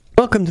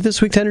Welcome to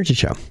this week's Energy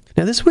Show.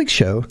 Now, this week's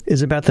show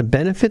is about the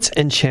benefits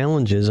and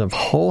challenges of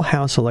whole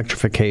house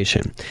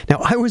electrification.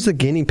 Now, I was the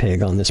guinea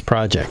pig on this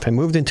project. I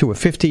moved into a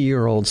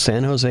 50-year-old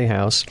San Jose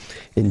house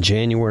in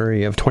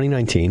January of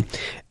 2019,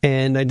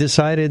 and I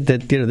decided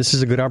that, this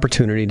is a good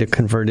opportunity to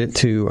convert it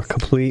to a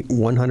complete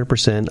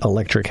 100%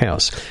 electric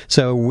house.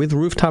 So with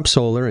rooftop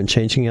solar and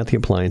changing out the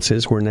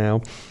appliances, we're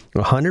now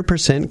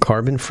 100%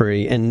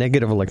 carbon-free and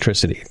negative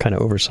electricity. Kind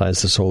of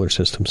oversized the solar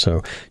system,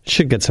 so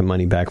should get some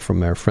money back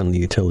from our friendly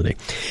utility.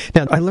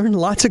 Now, I learned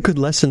lots of good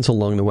lessons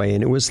along the way,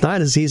 and it was not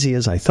as easy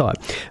as I thought.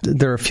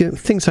 There are a few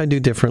things I do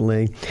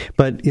differently,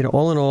 but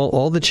all in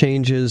all the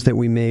changes that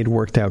we made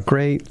worked out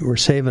great. We're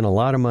saving a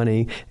lot of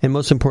money, and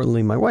most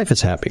importantly, my wife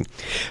is happy.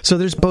 So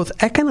there's both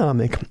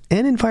economic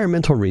and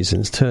environmental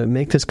reasons to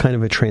make this kind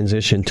of a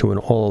transition to an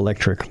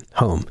all-electric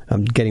home.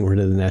 I'm getting rid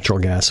of the natural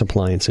gas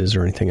appliances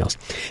or anything else.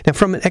 Now,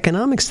 from an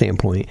economic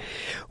standpoint,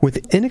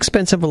 with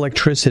inexpensive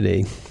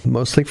electricity,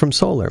 mostly from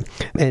solar,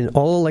 and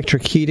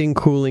all-electric heating,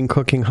 cooling,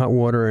 cooking, hot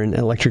water, and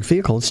electric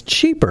vehicles, it's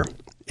cheaper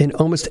in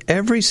almost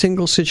every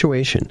single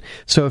situation.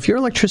 So if your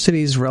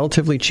electricity is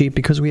relatively cheap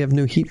because we have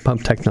new heat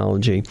pump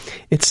technology,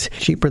 it's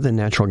cheaper than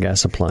natural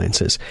gas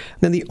appliances.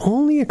 Now, the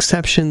only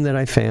exception that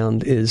I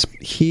found is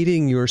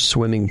heating your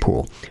swimming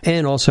pool.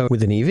 And also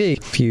with an EV,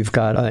 if you've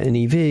got an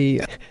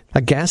EV,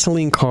 a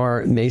gasoline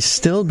car may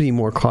still be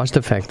more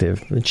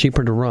cost-effective and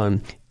cheaper to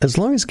run as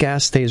long as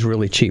gas stays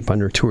really cheap,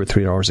 under $2 or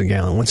 $3 a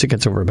gallon. Once it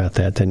gets over about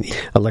that, then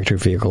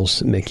electric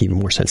vehicles make even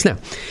more sense. Now,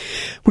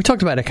 we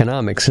talked about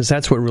economics, because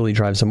that's what really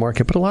drives the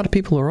market, but a lot of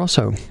people are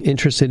also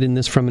interested in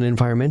this from an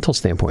environmental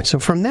standpoint. So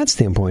from that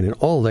standpoint, an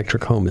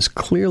all-electric home is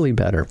clearly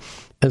better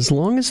as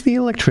long as the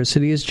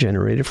electricity is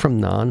generated from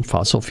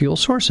non-fossil fuel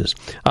sources.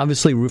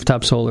 Obviously,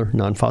 rooftop solar,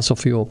 non-fossil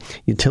fuel,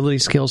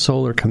 utility-scale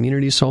solar,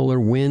 community solar,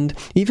 wind,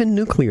 even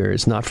nuclear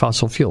is not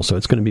fossil fuel, so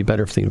it's going to be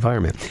better for the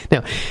environment.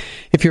 Now,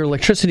 if your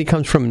electricity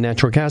comes from a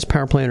natural gas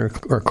power plant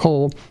or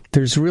coal,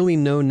 there's really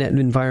no net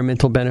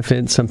environmental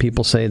benefit. Some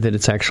people say that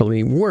it's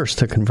actually worse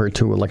to convert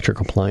to electric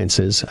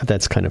appliances.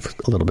 That's kind of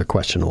a little bit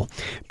questionable.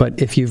 But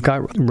if you've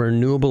got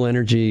renewable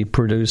energy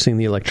producing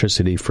the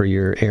electricity for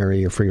your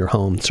area, for your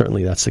home,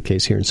 certainly that's the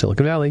case here in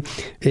Silicon Valley,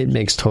 it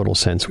makes total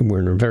sense. We're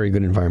in a very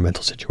good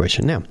environmental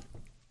situation now.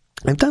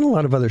 I've done a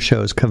lot of other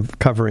shows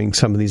covering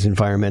some of these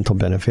environmental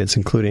benefits,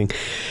 including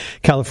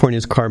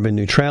California's carbon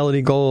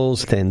neutrality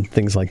goals and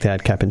things like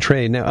that, cap and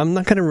trade. Now, I'm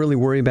not going to really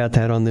worry about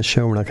that on this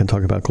show. We're not going to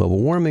talk about global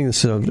warming.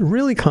 This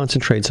really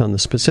concentrates on the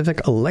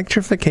specific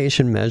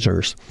electrification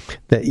measures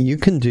that you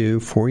can do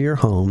for your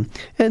home,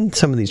 and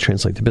some of these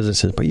translate to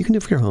businesses, but you can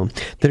do for your home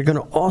that are going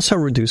to also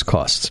reduce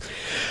costs.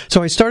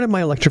 So I started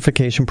my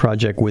electrification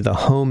project with a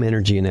home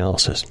energy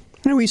analysis.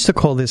 We used to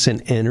call this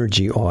an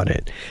energy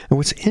audit. And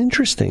what's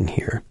interesting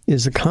here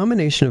is the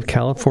combination of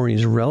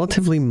California's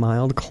relatively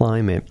mild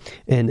climate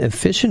and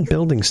efficient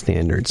building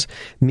standards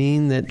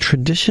mean that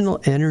traditional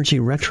energy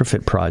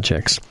retrofit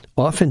projects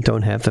often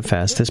don't have the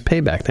fastest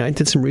payback. Now, I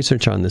did some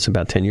research on this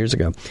about 10 years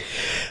ago.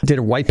 I did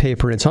a white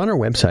paper, and it's on our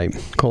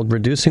website, called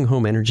Reducing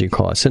Home Energy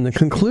Costs. And the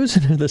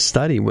conclusion of the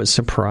study was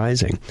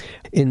surprising.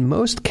 In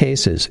most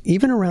cases,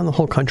 even around the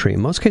whole country,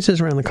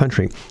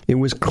 it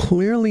was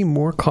clearly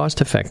more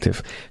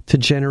cost-effective to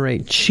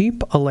generate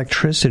cheap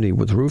electricity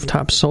with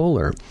rooftop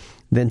solar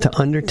than to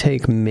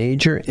undertake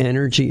major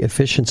energy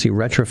efficiency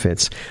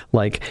retrofits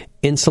like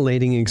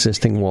insulating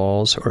existing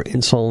walls or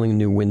installing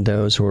new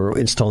windows or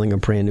installing a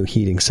brand new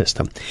heating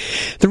system.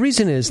 The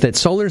reason is that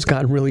solar's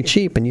gotten really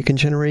cheap, and you can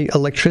generate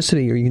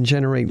electricity or you can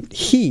generate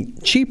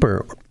heat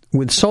cheaper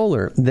with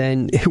solar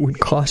than it would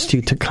cost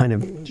you to kind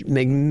of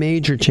make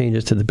major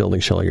changes to the building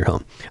shell of your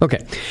home.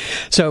 Okay,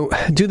 so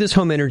do this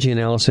home energy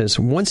analysis.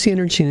 Once the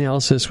energy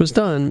analysis was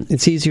done,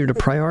 it's easier to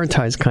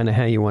prioritize kind of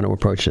how you want to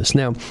approach this.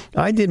 Now,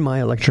 I did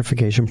my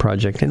electrification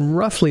project in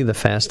roughly the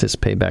fastest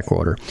payback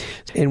order.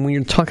 And when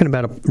you're talking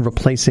about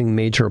replacing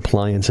major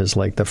appliances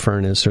like the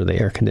furnace or the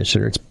air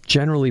conditioner, it's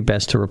generally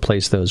best to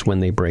replace those when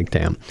they break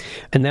down.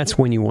 And that's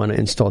when you want to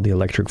install the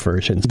electric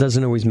version. It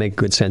doesn't always make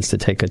good sense to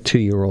take a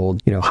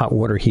 2-year-old, hot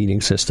water heating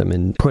system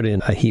and put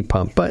in a heat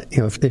pump. But,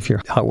 if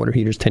your hot water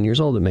heater is 10 years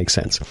old, it makes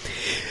sense.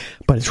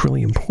 But it's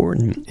really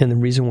important. And the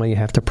reason why you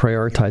have to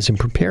prioritize and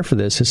prepare for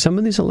this is some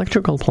of these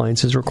electrical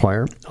appliances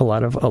require a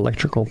lot of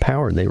electrical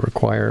power. They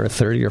require a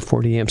 30 or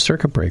 40 amp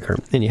circuit breaker,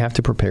 and you have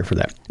to prepare for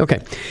that.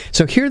 Okay,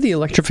 so here are the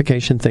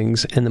electrification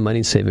things and the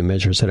money-saving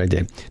measures that I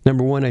did.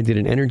 Number one, I did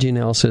an energy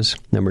analysis.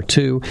 Number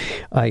two,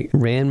 I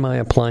ran my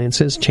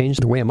appliances,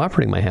 changed the way I'm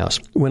operating my house.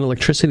 When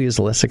electricity is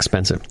less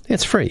expensive,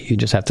 it's free. You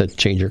just have to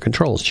change your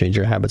controls, change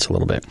your habits a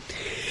little bit.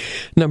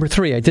 Number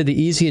three, I did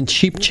the easy and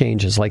cheap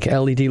changes like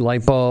LED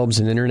light bulbs,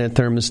 an internet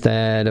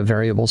thermostat, a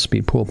variable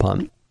speed pool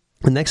pump.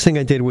 The next thing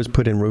I did was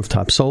put in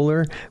rooftop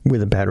solar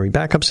with a battery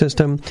backup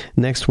system.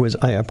 Next was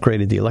I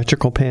upgraded the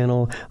electrical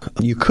panel.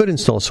 You could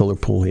install solar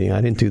pool heating.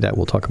 I didn't do that.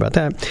 We'll talk about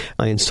that.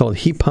 I installed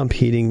heat pump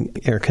heating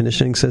air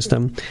conditioning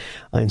system.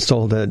 I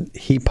installed a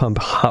heat pump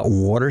hot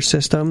water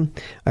system.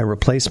 I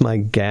replaced my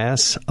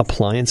gas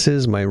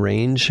appliances, my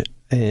range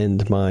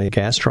and my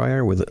gas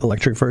dryer with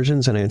electric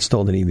versions, and I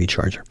installed an EV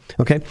charger.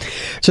 Okay,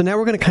 so now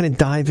we're going to kind of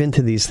dive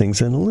into these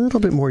things in a little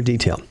bit more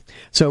detail.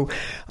 So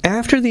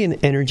after the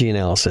energy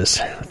analysis,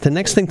 the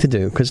next thing to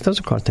do, because it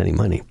doesn't cost any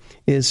money,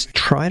 is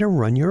try to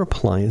run your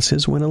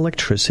appliances when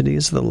electricity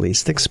is the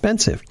least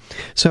expensive.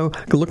 So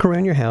look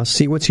around your house,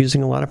 see what's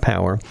using a lot of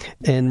power,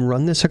 and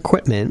run this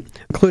equipment,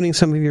 including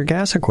some of your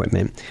gas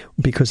equipment,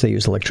 because they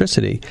use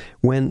electricity,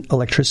 when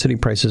electricity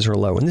prices are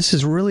low. And this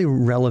is really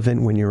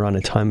relevant when you're on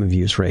a time of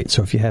use rate.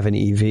 So if you have an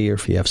EV or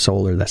if you have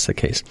solar, that's the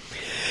case.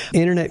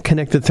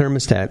 Internet-connected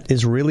thermostat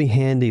is really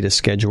handy to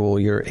schedule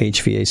your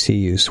HVAC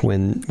use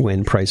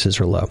when prices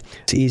are low.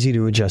 It's easy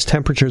to adjust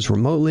temperatures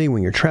remotely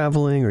when you're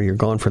traveling or you're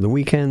gone for the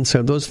weekend.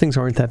 So those things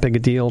aren't that big a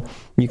deal.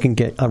 You can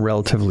get a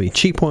relatively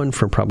cheap one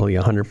for probably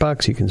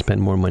 $100. You can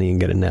spend more money and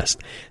get a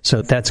Nest.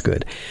 So that's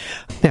good.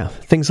 Now,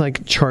 things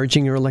like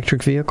charging your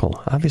electric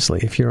vehicle. Obviously,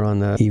 if you're on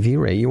the EV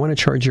rate, you want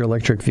to charge your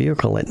electric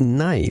vehicle at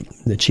night.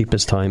 The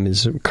cheapest time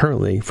is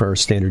currently for a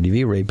standard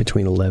EV rate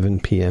between 11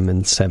 p.m.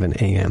 and 7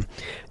 a.m.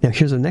 Now,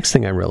 here's the next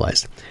thing I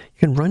realized.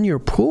 You can run your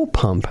pool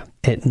pump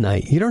at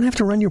night. You don't have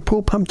to run your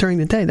pool pump during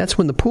the day. That's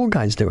when the pool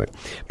guys do it.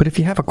 But if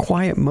you have a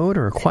quiet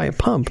motor, a quiet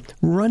pump,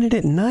 run it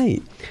at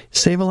night.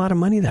 Save a lot of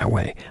money that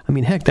way. I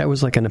mean, heck, that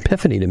was like an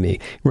epiphany to me.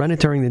 Run it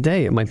during the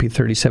day, it might be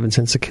 37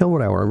 cents a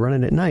kilowatt hour.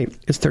 Run it at night,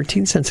 it's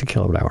 13 cents a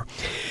kilowatt hour.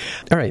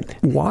 All right,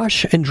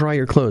 wash and dry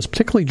your clothes,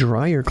 particularly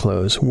dry your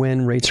clothes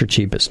when rates are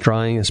cheapest.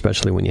 Drying,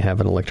 especially when you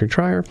have an electric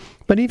dryer.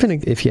 But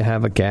even if you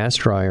have a gas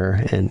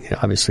dryer, and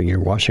obviously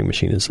your washing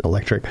machine is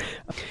electric,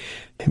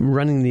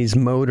 running these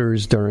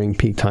motors during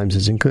peak times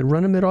isn't good.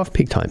 Run them at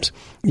off-peak times.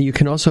 You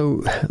can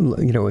also,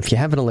 if you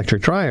have an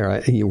electric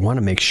dryer, you want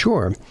to make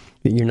sure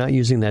that you're not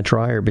using that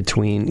dryer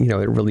between,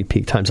 at really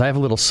peak times. I have a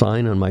little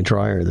sign on my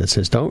dryer that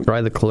says, don't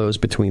dry the clothes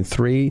between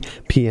 3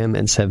 p.m.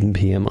 and 7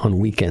 p.m. on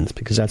weekends,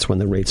 because that's when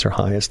the rates are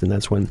highest, and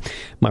that's when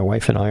my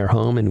wife and I are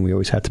home, and we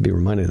always have to be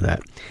reminded of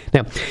that.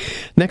 Now,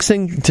 next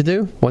thing to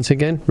do, once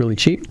again, really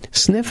cheap,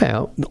 sniff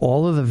out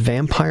all of the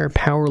vampire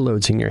power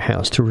loads in your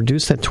house to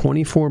reduce that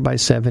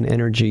 24/7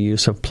 energy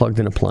use of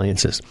plugged-in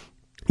appliances.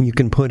 You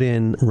can put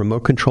in remote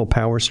control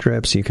power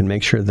strips. You can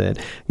make sure that,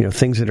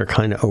 things that are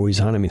kind of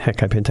always on. I mean,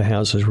 heck, I've been to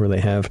houses where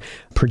they have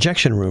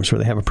projection rooms where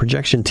they have a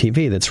projection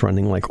TV that's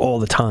running like all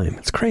the time.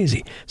 It's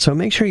crazy. So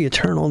make sure you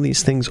turn all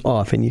these things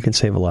off and you can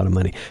save a lot of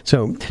money.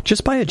 So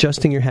just by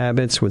adjusting your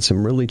habits with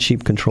some really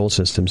cheap control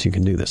systems, you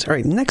can do this. All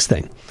right, next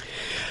thing.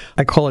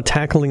 I call it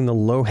tackling the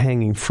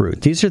low-hanging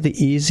fruit. These are the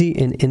easy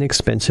and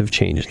inexpensive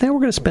changes. Now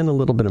we're going to spend a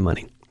little bit of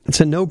money. It's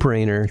a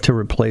no-brainer to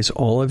replace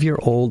all of your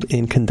old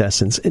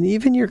incandescents and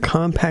even your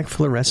compact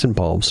fluorescent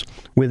bulbs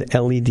with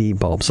LED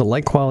bulbs. The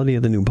light quality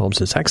of the new bulbs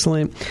is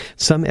excellent.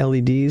 Some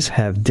LEDs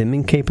have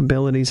dimming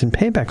capabilities, and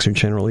paybacks are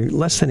generally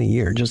less than a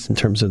year, just in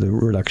terms of the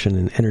reduction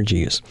in energy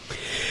use.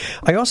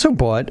 I also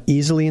bought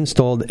easily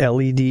installed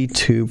LED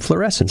tube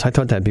fluorescents. I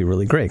thought that'd be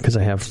really great because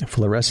I have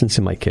fluorescents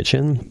in my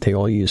kitchen. They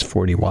all use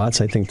 40 watts.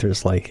 I think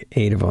there's like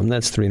 8 of them.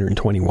 That's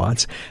 320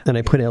 watts. And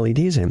I put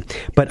LEDs in.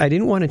 But I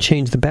didn't want to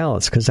change the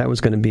ballasts because that was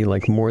going to be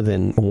like more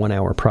than a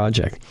 1-hour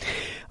project.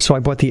 So I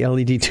bought the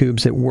LED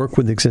tubes that work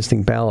with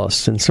existing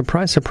ballasts, and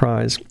surprise,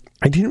 surprise,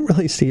 I didn't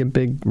really see a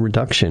big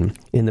reduction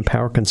in the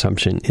power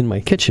consumption in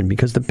my kitchen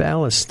because the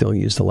ballast still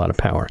used a lot of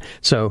power.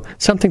 So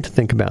something to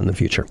think about in the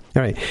future.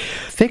 All right.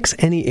 Fix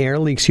any air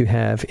leaks you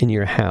have in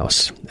your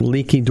house.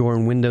 Leaky door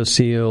and window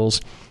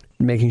seals,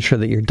 making sure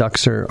that your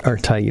ducts are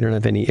tight, you don't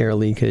have any air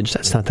leakage.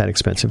 That's not that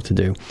expensive to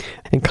do.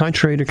 And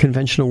contrary to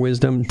conventional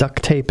wisdom,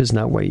 duct tape is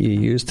not what you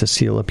use to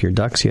seal up your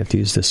ducts. You have to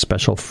use this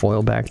special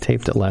foil back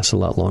tape that lasts a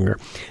lot longer.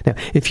 Now,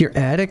 if your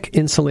attic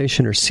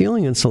insulation or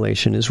ceiling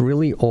insulation is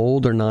really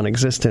old or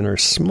non-existent or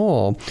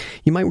small,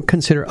 you might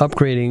consider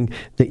upgrading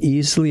the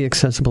easily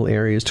accessible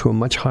areas to a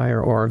much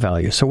higher R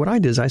value. So what I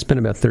did is I spent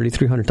about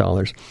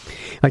 $3,300.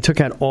 I took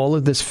out all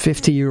of this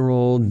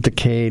 50-year-old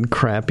decayed,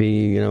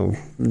 crappy,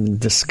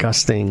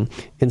 disgusting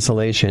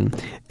insulation,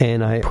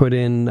 and I put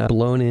in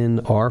blown-in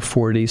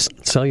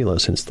R40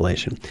 cellulose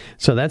insulation.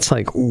 So that's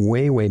like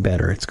way, way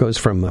better. It goes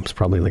from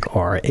probably like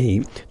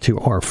R8 to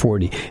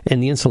R40.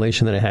 And the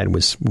insulation that I had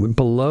was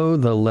below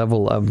the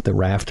level of the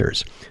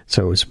rafters.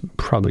 So it was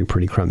probably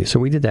pretty crummy. So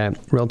we did that,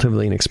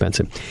 relatively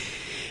inexpensive.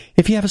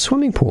 If you have a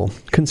swimming pool,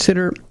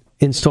 consider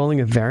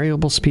installing a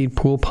variable speed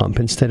pool pump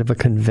instead of a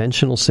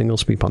conventional single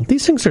speed pump.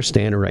 These things are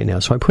standard right now.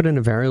 So I put in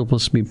a variable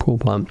speed pool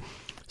pump,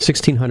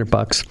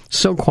 $1,600.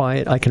 So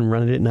quiet, I can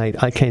run it at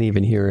night. I can't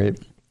even hear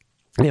it.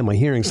 Yeah, my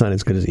hearing's not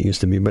as good as it used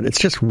to be, but it's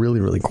just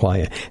really, really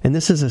quiet. And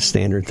this is a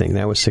standard thing.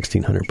 That was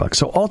 $1,600.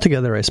 So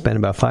altogether, I spent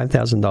about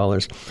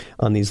 $5,000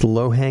 on these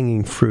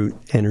low-hanging fruit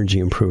energy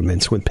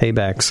improvements with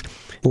paybacks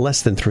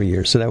less than 3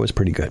 years. So that was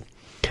pretty good.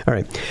 All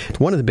right.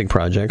 One of the big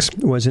projects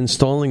was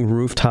installing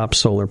rooftop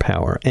solar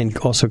power, and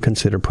also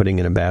consider putting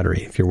in a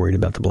battery if you're worried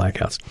about the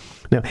blackouts.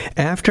 Now,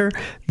 after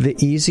the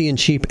easy and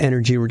cheap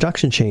energy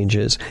reduction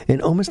changes,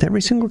 in almost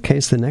every single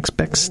case, the next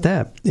best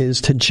step is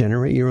to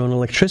generate your own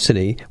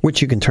electricity,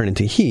 which you can turn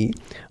into heat,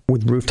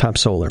 with rooftop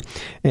solar.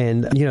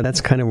 And,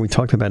 that's kind of, we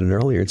talked about it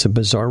earlier, it's a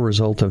bizarre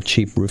result of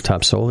cheap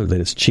rooftop solar,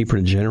 that it's cheaper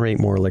to generate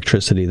more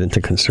electricity than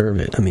to conserve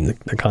it. I mean,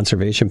 the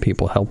conservation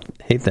people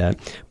hate that,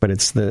 but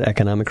it's the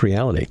economic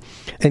reality.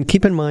 And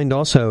keep in mind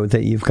also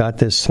that you've got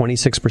this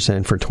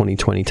 26% for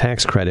 2020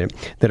 tax credit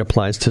that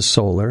applies to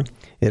solar.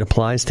 It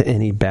applies to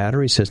any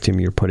battery system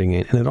you're putting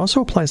in, and it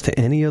also applies to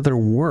any other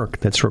work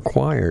that's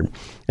required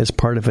as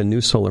part of a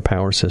new solar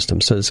power system,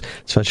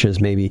 such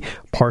as maybe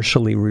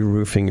partially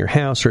re-roofing your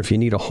house, or if you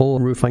need a whole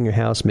roof on your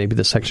house, maybe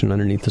the section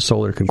underneath the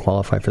solar can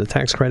qualify for the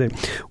tax credit,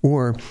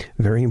 or,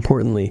 very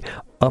importantly,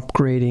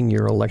 upgrading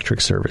your electric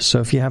service. So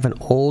if you have an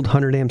old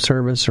 100 amp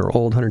service or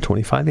old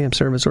 125 amp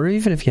service, or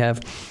even if you have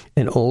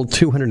an old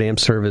 200 amp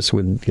service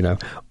with,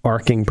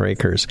 arcing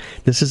breakers,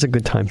 this is a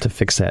good time to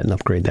fix that and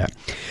upgrade that.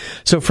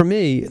 So for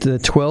me, the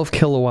 12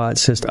 kilowatt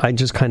system, I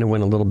just kind of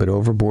went a little bit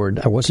overboard.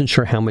 I wasn't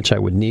sure how much I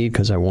would need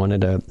because I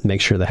wanted to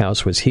make sure the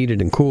house was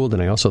heated and cooled,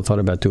 and I also thought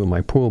about doing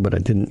my pool, but I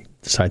didn't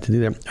decide to do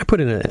that. I put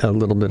in a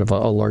little bit of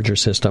a larger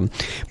system,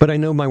 but I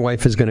know my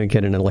wife is going to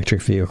get an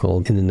electric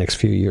vehicle in the next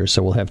few years,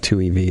 so we'll have 2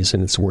 EVs,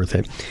 and it's worth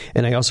it.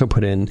 And I also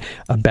put in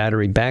a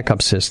battery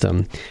backup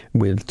system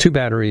with 2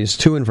 batteries,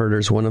 2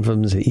 inverters. One of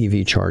them is an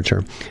EV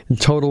charger. The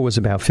total was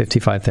about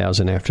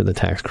 $55,000 after the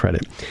tax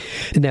credit.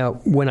 Now,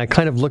 when I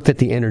kind of looked at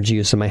the energy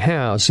use of my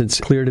house, it's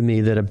clear to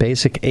me that a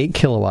basic 8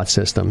 kilowatt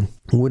system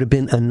would have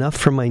been enough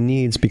for my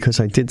needs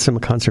because I did some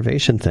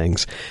conservation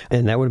things.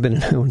 And that would have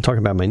been, when I'm talking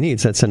about my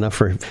needs, that's enough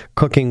for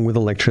cooking with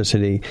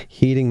electricity,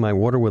 heating my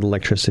water with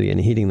electricity, and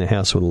heating the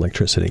house with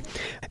electricity.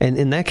 And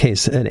in that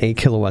case, an 8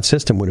 kilowatt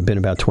system would have been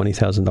about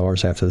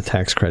 $20,000 after the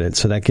tax credit.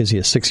 So that gives you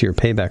a 6-year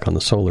payback on the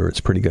solar.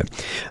 It's pretty good.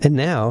 And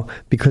now,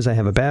 because I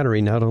have a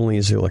battery, not only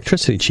is the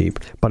electricity cheap,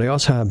 but I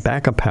also have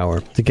backup power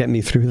to get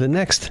me through the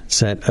next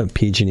set of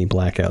PG&E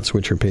blackouts,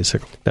 which are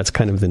basic. That's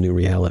kind of the new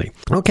reality.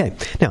 Okay.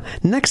 Now,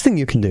 next thing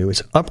you can do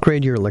is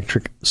upgrade your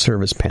electric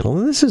service panel.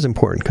 And this is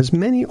important because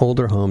many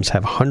older homes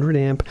have 100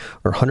 amp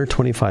or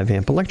 125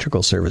 amp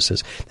electrical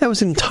services. That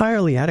was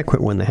entirely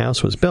adequate when the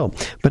house was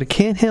built, but it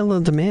can't handle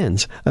the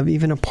demands of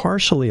even a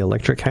partially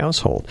electric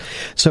household.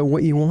 So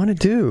what you want to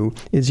do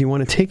is you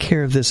want to take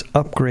care of this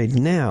upgrade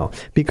now,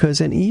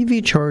 because an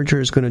EV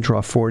charger is going to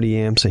draw 40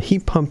 amps, a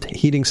heat pump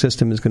heating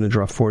system is going to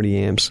draw 40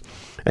 amps,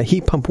 a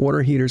heat pump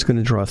water heater is going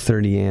to draw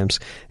 30 amps,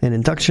 an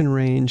induction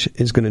range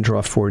is going to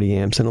draw 40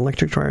 amps, and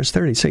electric dryer is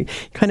 30. So you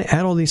kind of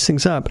add all these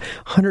things up.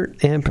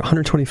 100 amp,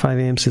 125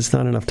 amps is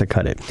not enough to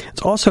cut it.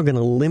 It's also going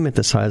to limit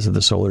the size of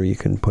the solar you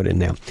can put in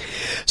now.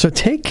 So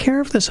take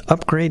care of this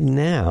upgrade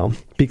now,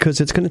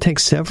 because it's going to take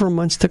several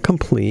months to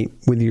complete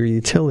with your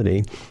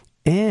utility.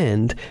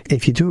 And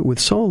if you do it with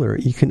solar,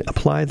 you can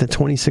apply the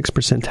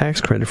 26%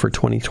 tax credit for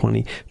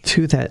 2020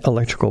 to that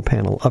electrical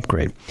panel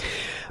upgrade.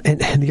 And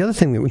the other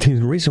thing, the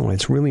reason why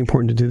it's really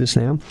important to do this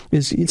now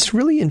is it's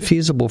really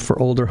infeasible for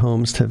older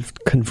homes to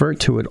convert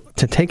to it,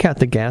 to take out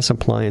the gas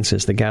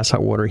appliances, the gas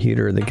hot water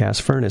heater, the gas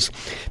furnace,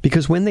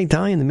 because when they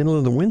die in the middle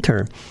of the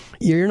winter,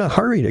 you're in a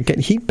hurry to get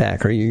heat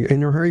back, or you're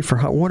in a hurry for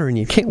hot water, and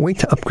you can't wait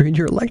to upgrade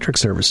your electric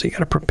service. So you got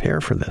to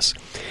prepare for this.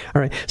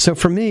 All right. So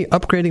for me,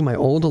 upgrading my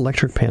old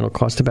electric panel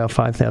cost about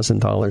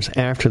 $5,000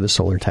 after the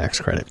solar tax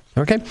credit.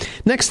 Okay.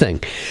 Next thing,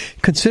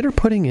 consider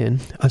putting in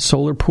a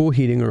solar pool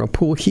heating or a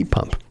pool heat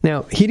pump.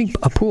 Now, heating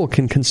a pool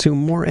can consume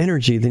more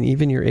energy than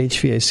even your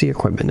HVAC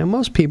equipment. Now,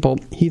 most people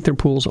heat their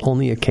pools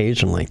only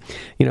occasionally.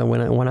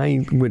 When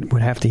I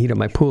would have to heat up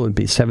my pool, it'd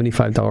be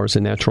 $75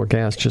 in natural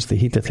gas just to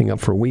heat the thing up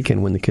for a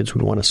weekend when the kids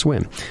would want to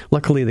swim.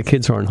 Luckily, the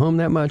kids aren't home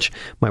that much.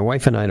 My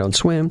wife and I don't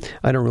swim.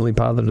 I don't really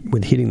bother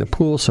with heating the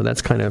pool, so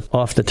that's kind of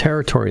off the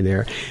territory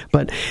there.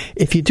 But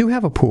if you do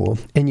have a pool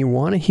and you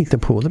want to heat the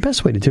pool, the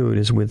best way to do it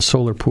is with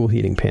solar pool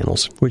heating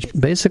panels, which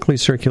basically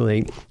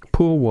circulate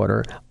pool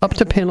water up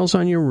to panels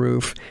on your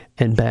roof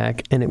and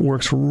back, and it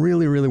works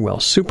really, really well.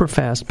 Super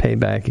fast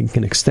payback. You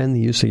can extend the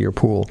use of your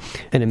pool,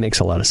 and it makes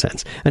a lot of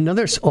sense.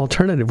 Another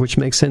alternative, which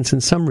makes sense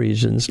in some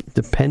regions,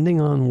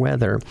 depending on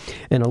weather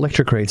and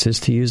electric rates, is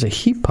to use a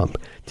heat pump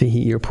to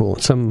heat your pool.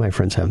 Some of my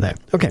friends have that.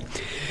 Okay.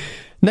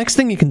 Next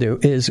thing you can do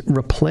is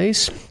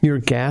replace your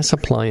gas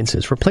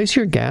appliances. Replace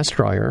your gas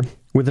dryer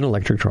with an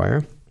electric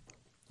dryer.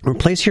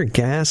 Replace your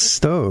gas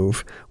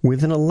stove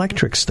with an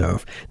electric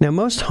stove. Now,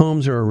 most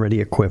homes are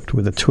already equipped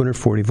with a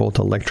 240-volt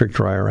electric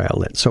dryer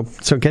outlet, so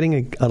getting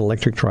an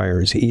electric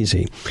dryer is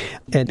easy.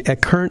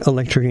 At current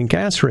electric and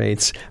gas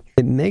rates,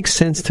 it makes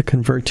sense to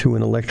convert to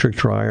an electric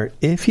dryer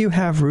if you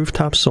have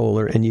rooftop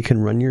solar and you can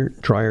run your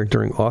dryer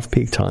during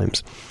off-peak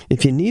times.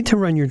 If you need to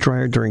run your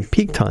dryer during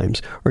peak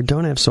times or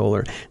don't have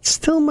solar, it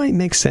still might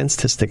make sense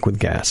to stick with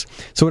gas.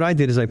 So what I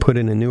did is I put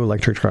in a new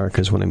electric dryer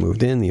because when I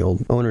moved in, the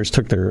old owners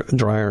took their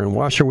dryer and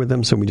washer with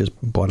them, so we just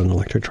bought an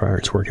electric dryer.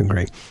 It's working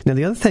great. Now,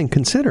 the other thing,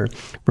 consider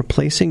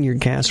replacing your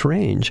gas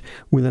range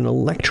with an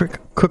electric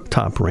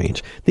cooktop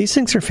range. These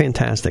things are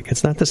fantastic.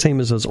 It's not the same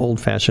as those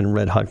old-fashioned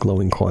red-hot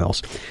glowing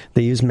coils.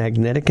 They use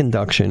magnetic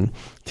induction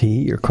to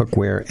heat your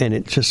cookware, and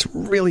it's just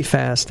really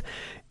fast.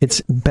 It's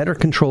better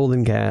control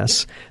than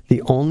gas.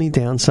 The only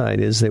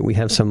downside is that we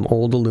have some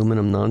old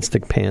aluminum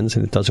nonstick pans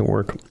and it doesn't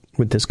work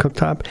with this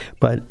cooktop,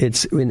 but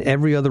it's in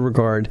every other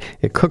regard.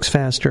 It cooks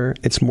faster,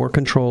 it's more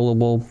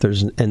controllable,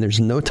 there's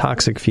no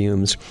toxic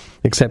fumes,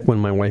 except when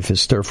my wife is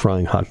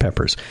stir-frying hot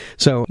peppers.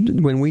 So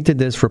when we did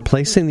this,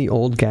 replacing the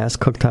old gas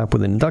cooktop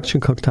with an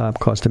induction cooktop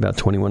cost about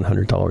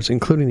 $2,100,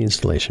 including the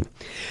installation.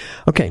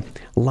 Okay,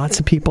 lots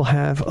of people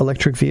have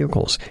electric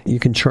vehicles. You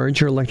can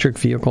charge your electric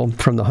vehicle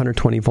from the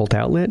 120-volt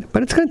outlet,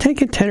 but it's going to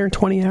take you 10 or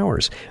 20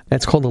 hours.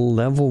 That's called a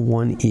Level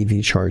 1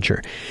 EV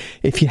charger.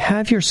 If you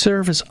have your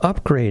service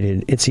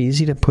upgraded, it's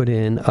easy to put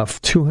in a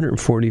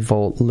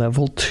 240-volt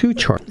Level 2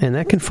 charge, and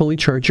that can fully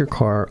charge your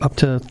car up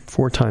to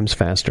 4 times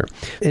faster.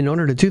 In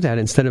order to do that,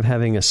 instead of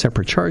having a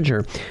separate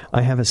charger,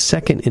 I have a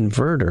second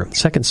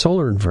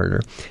solar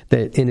inverter,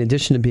 that in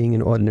addition to being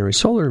an ordinary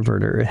solar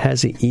inverter, it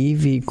has an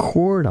EV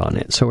cord on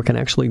it, so it can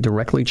actually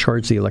directly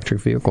charge the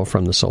electric vehicle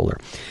from the solar.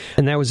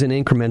 And that was an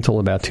incremental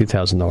about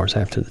 $2,000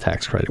 after the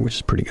tax credit, which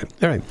is pretty good.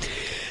 All right.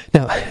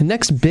 Now,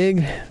 next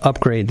big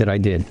upgrade that I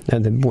did,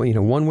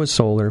 one was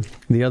solar,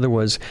 the other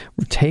was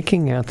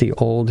taking out the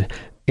old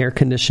air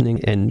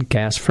conditioning and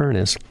gas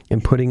furnace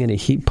and putting in a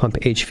heat pump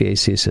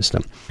HVAC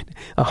system.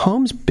 A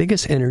home's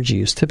biggest energy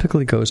use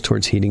typically goes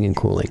towards heating and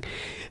cooling.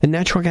 And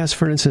natural gas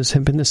furnaces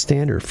have been the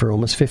standard for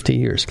almost 50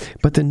 years.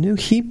 But the new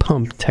heat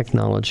pump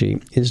technology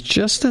is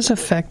just as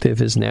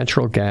effective as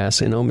natural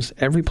gas in almost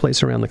every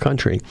place around the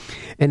country.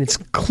 And it's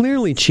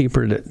clearly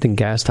cheaper than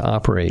gas to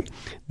operate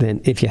than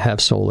if you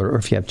have solar or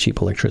if you have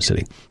cheap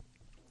electricity.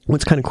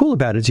 What's kind of cool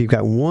about it is you've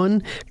got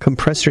one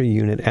compressor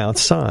unit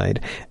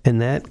outside, and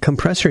that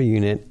compressor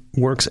unit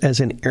works as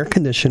an air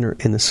conditioner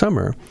in the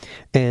summer,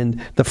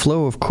 and the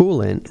flow of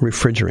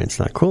refrigerant's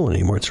not coolant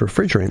anymore, it's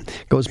refrigerant,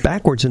 goes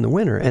backwards in the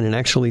winter, and it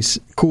actually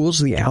cools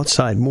the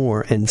outside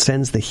more and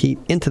sends the heat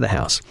into the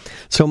house.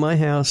 So my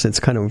house,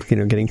 it's kind of,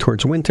 getting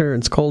towards winter,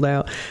 it's cold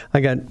out,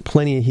 I got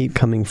plenty of heat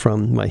coming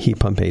from my heat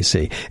pump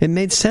AC. It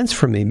made sense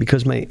for me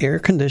because my air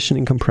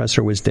conditioning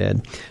compressor was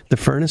dead, the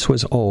furnace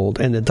was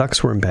old, and the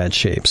ducts were in bad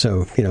shape.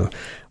 So,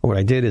 what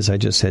I did is I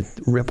just said,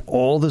 rip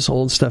all this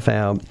old stuff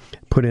out,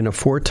 put in a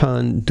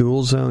 4-ton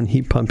dual-zone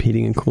heat pump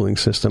heating and cooling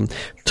system.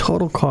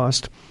 Total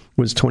cost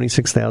was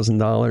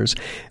 $26,000.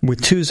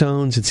 With 2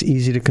 zones, it's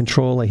easy to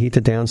control. I heat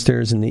the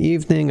downstairs in the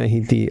evening. I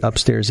heat the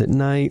upstairs at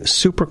night.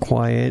 Super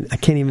quiet. I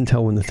can't even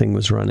tell when the thing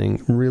was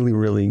running. Really,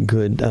 really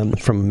good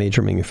from a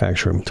major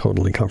manufacturer. I'm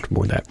totally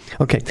comfortable with that.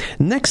 Okay,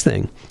 next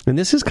thing, and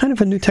this is kind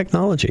of a new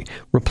technology.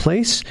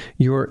 Replace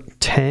your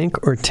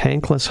tank or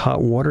tankless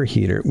hot water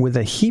heater with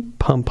a heat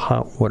pump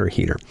hot water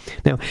heater.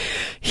 Now,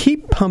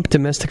 heat pump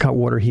domestic hot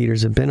water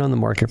heaters have been on the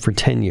market for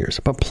 10 years,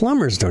 but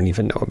plumbers don't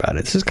even know about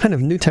it. This is kind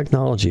of new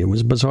technology. It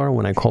was bizarre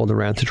when I called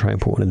around to try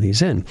and put one of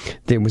these in.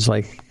 It was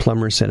like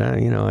plumbers said,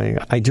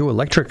 I do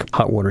electric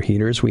hot water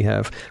heaters. We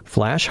have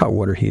flash hot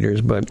water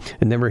heaters, but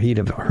I never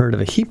heard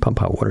of a heat pump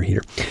hot water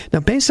heater.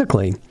 Now,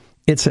 basically,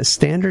 it's a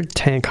standard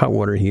tank hot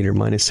water heater,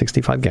 minus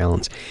 65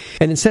 gallons.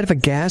 And instead of a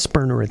gas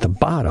burner at the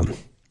bottom,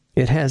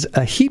 it has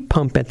a heat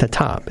pump at the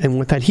top. And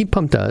what that heat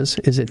pump does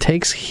is it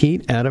takes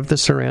heat out of the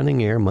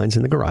surrounding air, mine's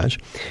in the garage,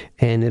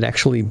 and it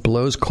actually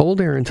blows cold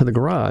air into the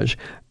garage.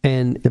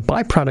 And the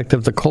byproduct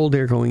of the cold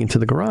air going into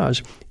the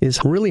garage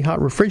is really hot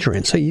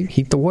refrigerant. So you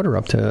heat the water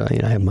up to,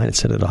 I have mine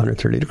set at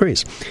 130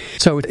 degrees.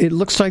 So it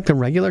looks like the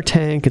regular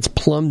tank. It's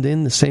plumbed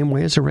in the same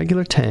way as a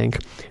regular tank,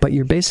 but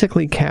you're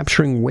basically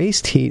capturing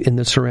waste heat in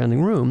the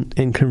surrounding room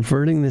and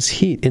converting this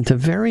heat into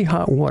very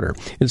hot water.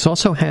 It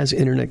also has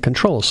internet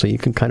control, so you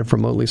can kind of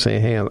remotely say,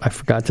 hey, I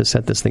forgot to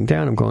set this thing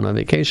down. I'm going on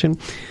vacation.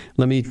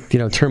 Let me,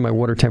 turn my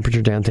water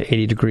temperature down to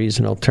 80 degrees,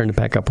 and I'll turn it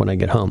back up when I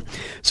get home.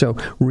 So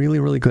really,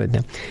 really good.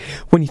 Now,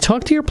 when you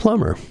talk to your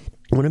plumber,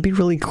 I want to be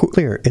really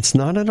clear. It's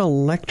not an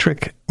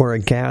electric or a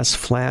gas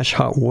flash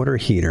hot water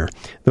heater.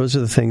 Those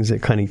are the things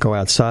that kind of go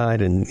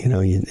outside and,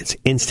 it's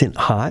instant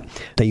hot.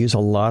 They use a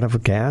lot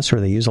of gas or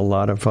they use a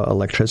lot of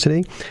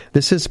electricity.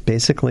 This is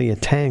basically a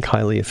tank,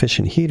 highly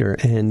efficient heater.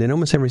 And in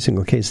almost every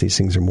single case, these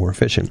things are more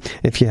efficient.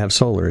 If you have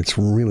solar, it's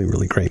really,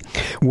 really great.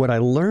 What I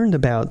learned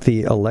about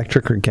the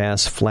electric or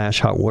gas flash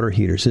hot water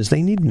heaters is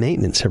they need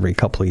maintenance every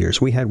couple of years.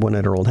 We had one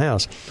at our old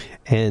house.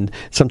 And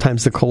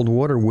sometimes the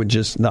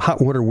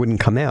hot water wouldn't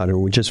come out or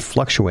would just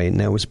fluctuate. And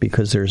that was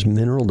because there's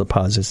mineral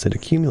deposits that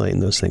accumulate in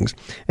those things.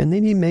 And they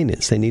need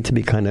maintenance. They need to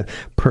be kind of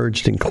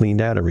purged and cleaned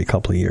out every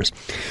couple of years.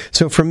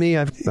 So for me,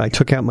 I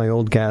took out my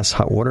old gas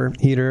hot water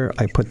heater.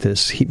 I put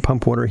this heat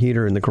pump water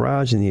heater in the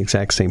garage in the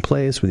exact same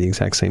place with the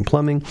exact same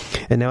plumbing.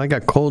 And now I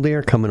got cold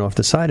air coming off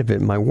the side of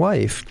it. My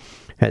wife,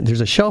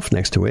 there's a shelf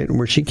next to it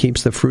where she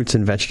keeps the fruits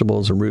and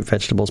vegetables, or root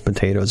vegetables,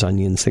 potatoes,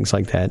 onions, things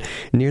like that,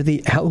 near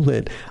the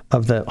outlet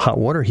of the hot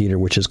water heater,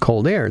 which is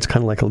cold air. It's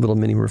kind of like a little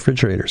mini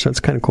refrigerator, so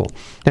it's kind of cool.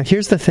 Now,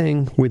 here's the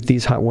thing with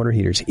these hot water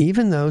heaters.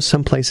 Even though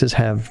some places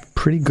have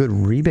pretty good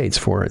rebates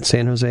for it,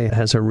 San Jose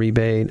has a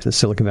rebate, the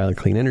Silicon Valley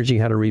Clean Energy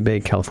had a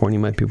rebate, California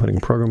might be putting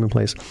a program in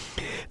place.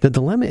 The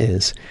dilemma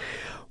is,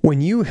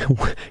 when you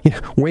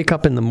wake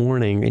up in the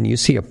morning and you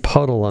see a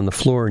puddle on the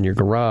floor in your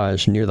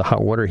garage near the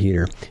hot water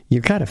heater,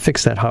 you've got to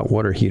fix that hot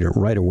water heater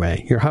right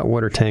away. Your hot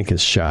water tank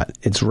is shot.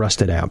 It's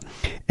rusted out.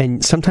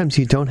 And sometimes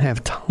you don't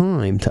have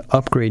time to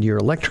upgrade your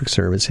electric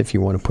service if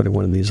you want to put in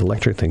one of these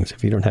electric things,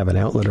 if you don't have an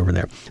outlet over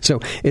there. So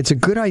it's a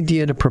good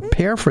idea to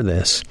prepare for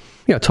this.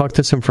 Talk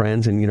to some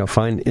friends and,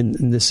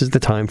 this is the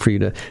time for you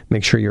to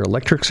make sure your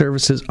electric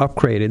service is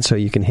upgraded so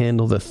you can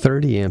handle the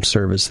 30 amp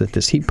service that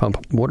this heat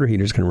pump water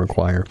heater is going to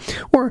require.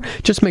 Or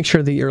just make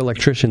sure that your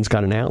electrician's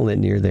got an outlet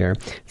near there.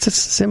 It's a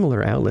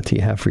similar outlet that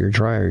you have for your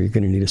dryer. You're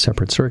going to need a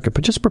separate circuit,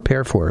 but just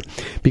prepare for it.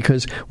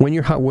 Because when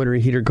your hot water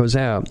heater goes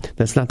out,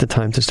 that's not the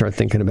time to start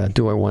thinking about,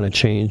 do I want to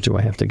change? Do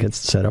I have to get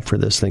set up for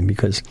this thing?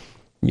 Because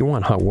you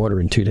want hot water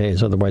in 2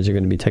 days. Otherwise, you're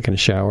going to be taking a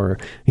shower,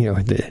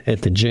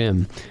 at the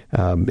gym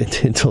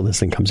until this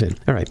thing comes in.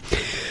 All right.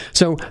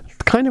 So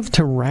kind of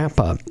to wrap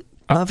up,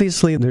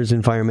 obviously, there's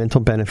environmental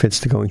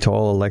benefits to going to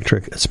all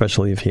electric,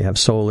 especially if you have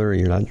solar,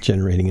 you're not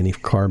generating any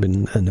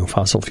carbon and no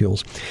fossil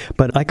fuels.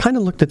 But I kind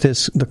of looked at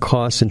the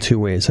cost in two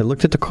ways. I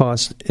looked at the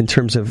cost in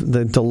terms of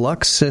the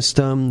deluxe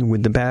system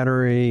with the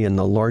battery and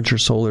the larger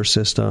solar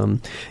system,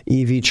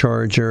 EV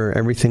charger,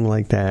 everything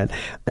like that.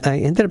 I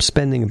ended up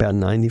spending about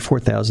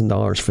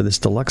 $94,000 for this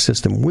deluxe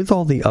system with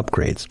all the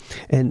upgrades.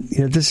 And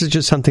this is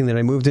just something that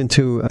I moved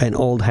into an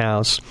old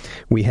house.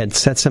 We had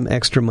set some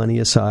extra money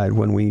aside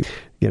when we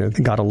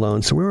got a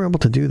loan. So we were able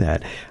to do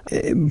that.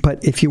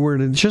 But if you were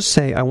to just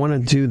say, I want to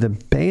do the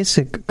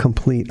basic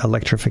complete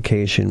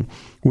electrification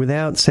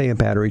without, say, a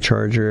battery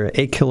charger,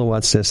 8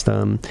 kilowatt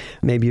system,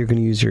 maybe you're going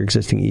to use your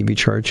existing EV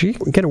charger, you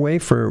can get away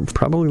for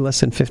probably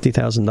less than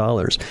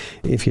 $50,000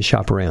 if you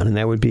shop around. And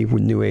that would be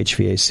with new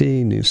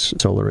HVAC, new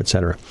solar,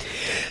 etc.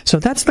 So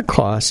that's the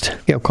cost.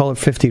 Call it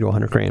 50 to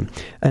 100 grand.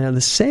 And now the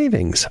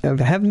savings,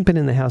 I haven't been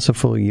in the house a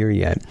full year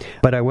yet,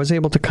 but I was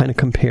able to kind of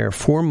compare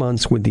 4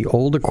 months with the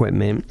old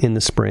equipment in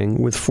the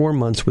spring with 4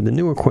 months with the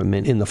new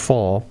equipment in the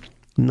fall.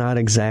 Not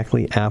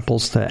exactly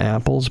apples to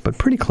apples, but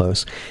pretty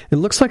close. It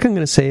looks like I'm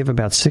going to save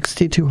about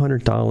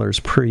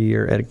 $6,200 per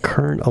year at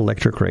current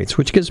electric rates,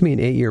 which gives me an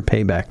 8-year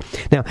payback.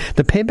 Now,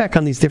 the payback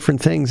on these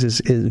different things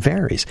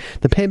varies.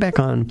 The payback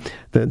on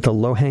the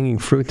low-hanging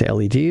fruit, the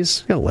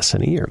LEDs, less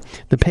than a year.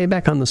 The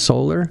payback on the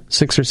solar,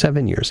 6 or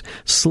 7 years.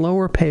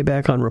 Slower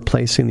payback on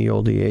replacing the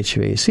old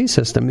HVAC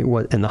system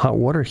and the hot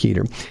water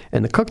heater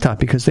and the cooktop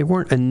because they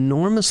weren't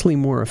enormously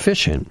more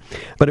efficient,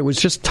 but it was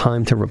just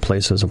time to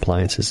replace those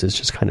appliances. It's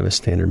just kind of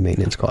a standard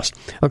maintenance cost.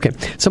 Okay,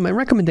 so my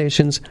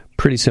recommendations,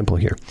 pretty simple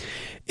here.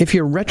 If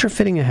you're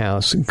retrofitting a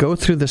house, go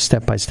through the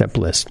step-by-step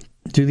list.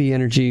 Do the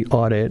energy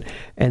audit,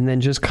 and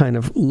then just kind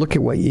of look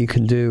at what you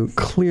can do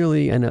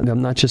clearly. And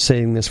I'm not just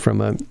saying this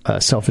from a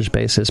selfish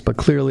basis, but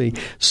clearly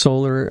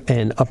solar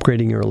and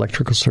upgrading your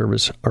electrical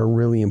service are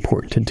really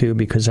important to do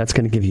because that's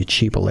going to give you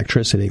cheap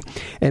electricity.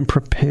 And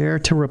prepare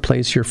to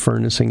replace your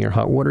furnace and your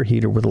hot water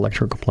heater with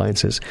electric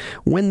appliances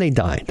when they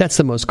die. That's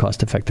the most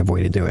cost-effective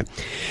way to do it.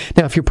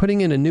 Now, if you're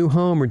putting in a new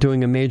home or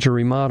doing a major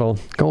remodel,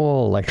 go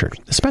all electric.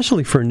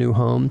 Especially for a new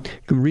home,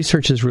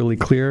 research is really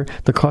clear.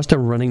 The cost of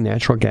running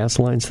natural gas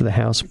lines to the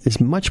house is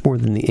much more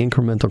than the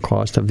incremental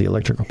cost of the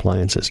electric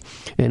appliances.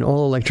 And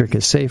all electric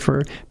is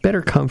safer,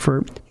 better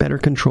comfort, better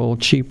control,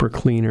 cheaper,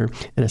 cleaner,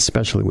 and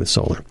especially with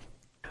solar.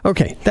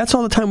 Okay, that's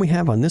all the time we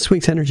have on this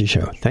week's Energy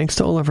Show. Thanks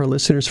to all of our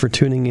listeners for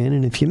tuning in.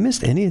 And if you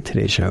missed any of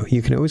today's show,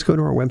 you can always go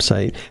to our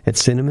website at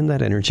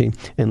cinnamon.energy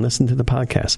and listen to the podcast.